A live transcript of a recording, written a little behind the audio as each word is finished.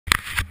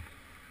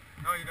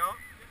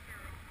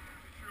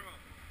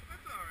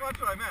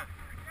that's what I meant.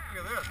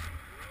 Look at this.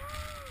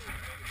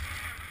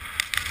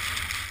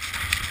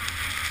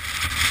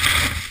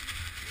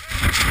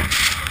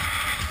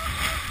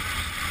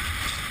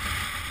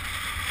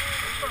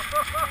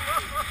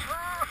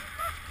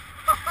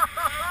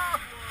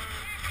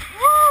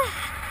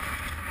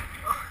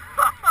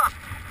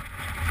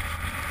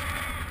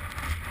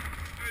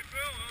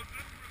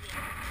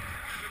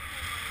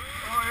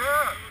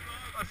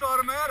 It's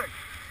automatic.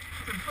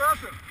 It's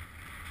impressive.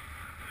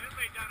 It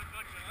laid down a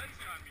bunch of ice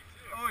on me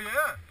too. Oh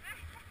yeah.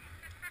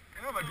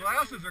 Yeah, my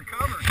glasses are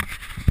covered. Alright,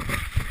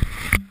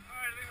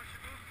 I think we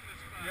should move from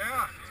this spot.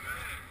 Yeah.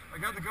 I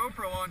got the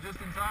GoPro on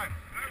just in time.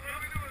 Alright, what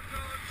are we doing,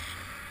 fellas?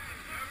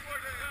 Let's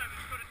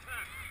go to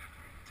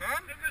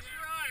 10. 10? In this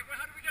ride.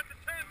 How do we get to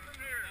 10 from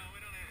here? No,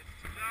 we don't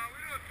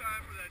have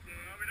time for that,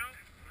 Dave. No, we don't?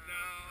 No.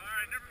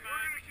 Alright, never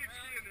mind. We're gonna keep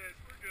skiing this.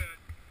 We're good.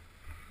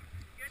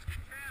 Get to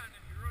 10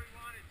 if you really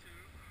wanted to.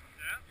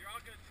 Yeah? You're all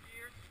good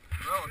skiers?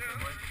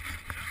 Relatively.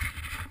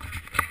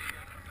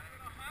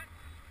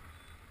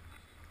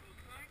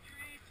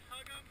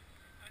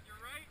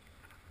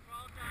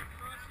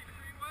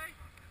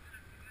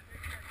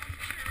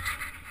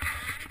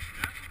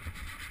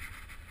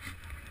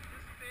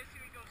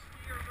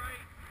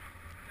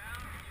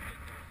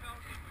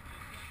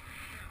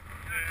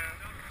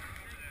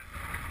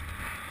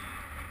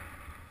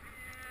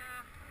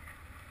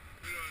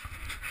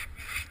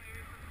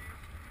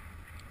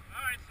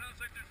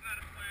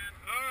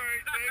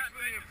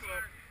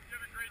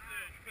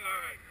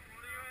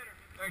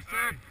 Thanks,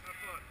 Ted. Have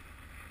fun.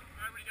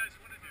 Alright, what do you guys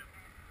want to do?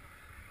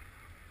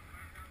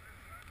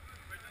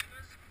 Right like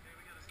this? Okay,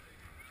 we gotta stay.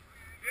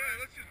 Yeah,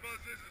 let's just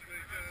buzz this as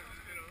many times,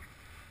 you know.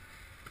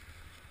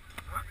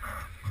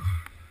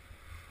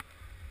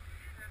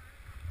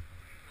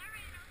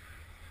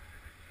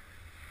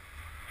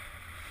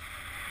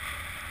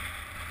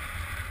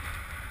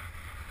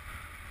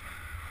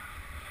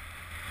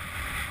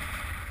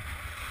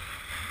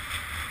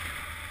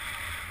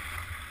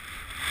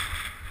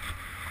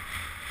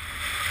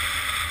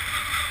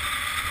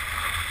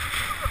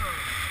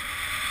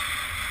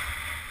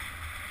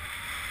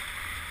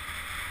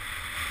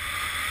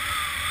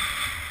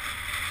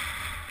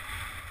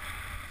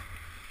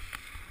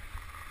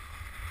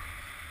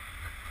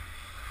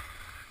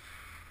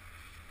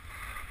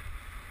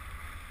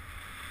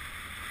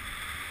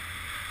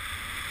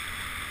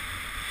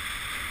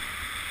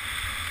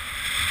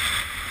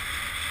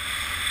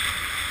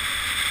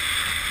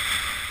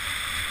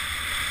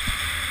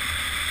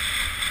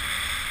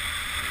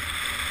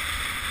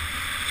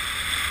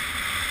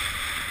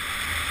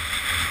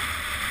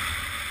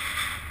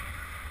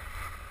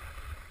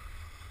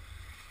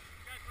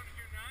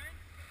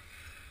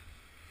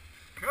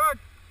 Good.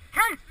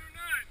 Keith! Do 9.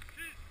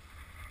 Keith.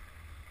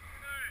 Do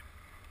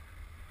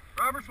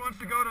 9. Roberts wants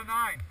to go to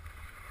 9.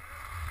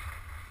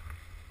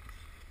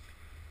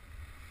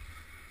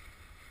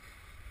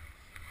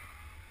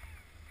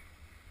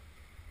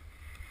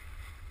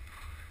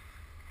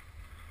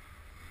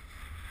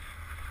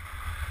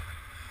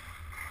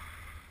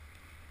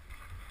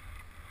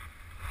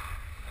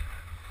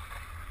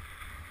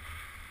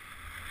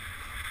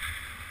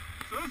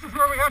 So this is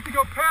where we have to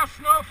go past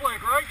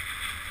Snowflake, right?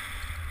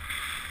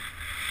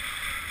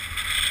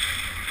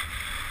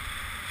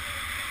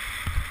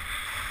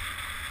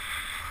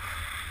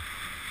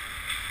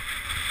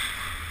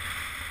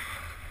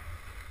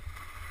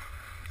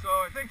 So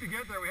I think to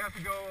get there we have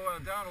to go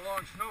down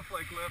along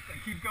Snowflake Lift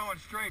and keep going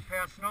straight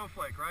past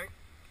Snowflake, right?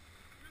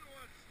 You don't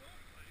want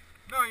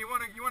Snowflake. No, you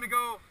want to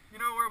go, you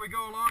know where we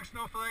go along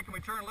Snowflake and we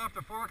turn left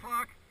at 4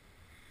 o'clock?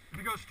 If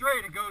you go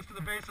straight, it goes to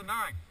the base of 9.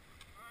 Alright.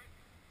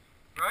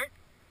 Right?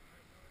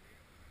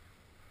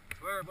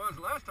 That's where it was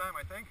last time,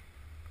 I think.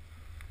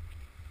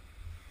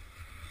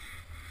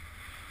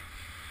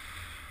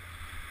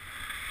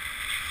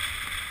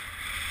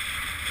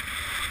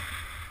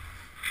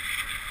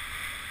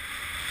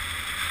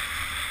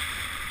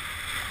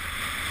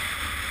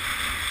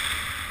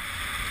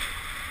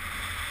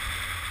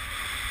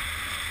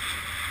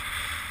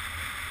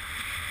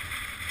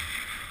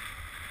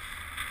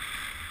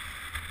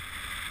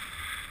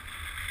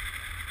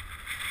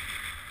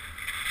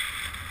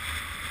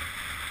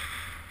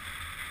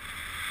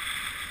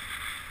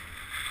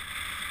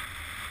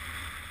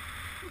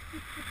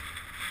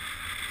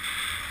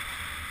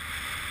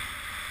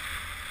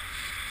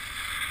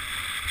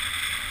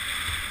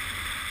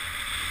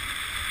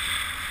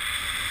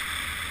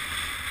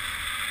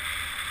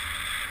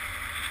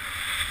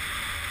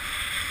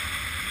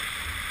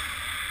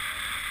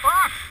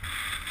 Fox!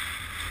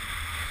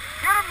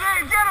 Get him,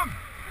 Zane! Get him!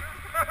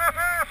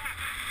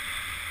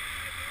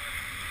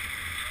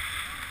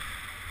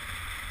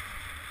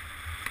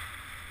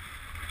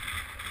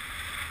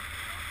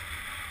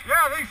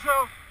 Yeah, I think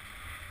so.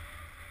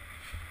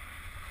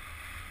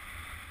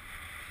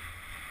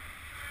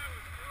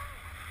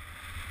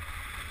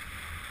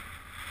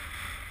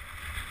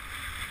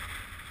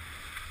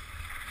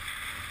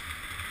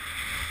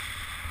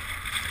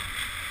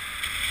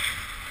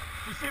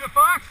 You see the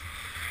fox?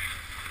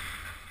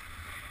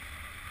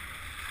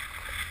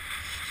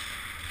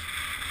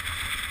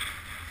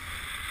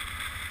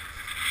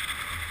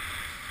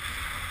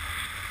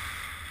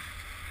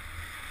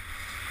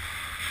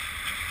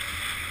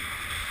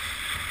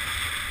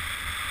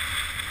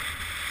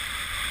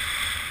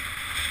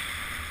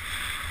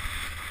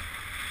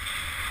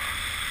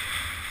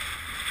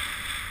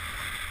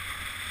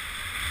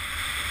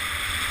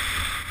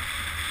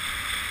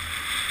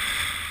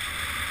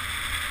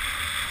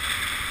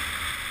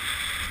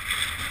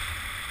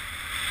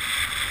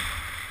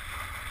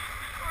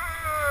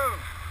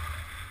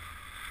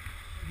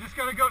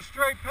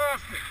 straight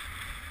past it.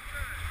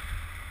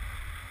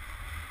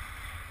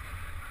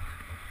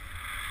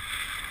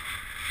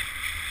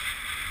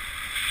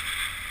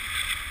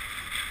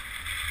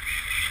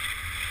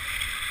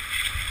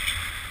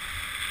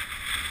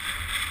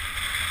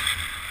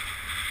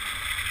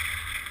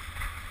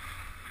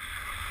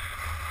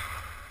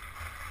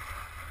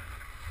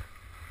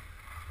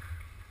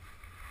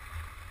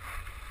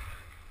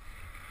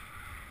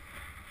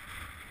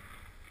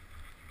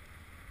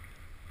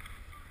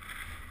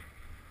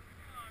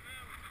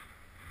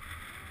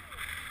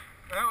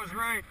 That was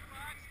great.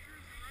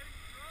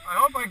 I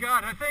hope I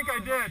got it. I think I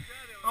did.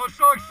 I was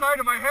so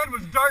excited, my head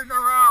was darting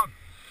around.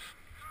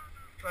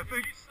 I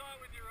think. You saw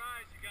it with your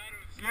eyes, you got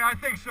to. Yeah, I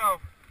think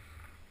so.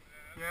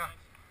 Yeah.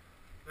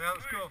 Yeah, that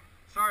was cool.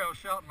 Sorry, I was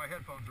shouting, my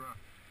headphones were on.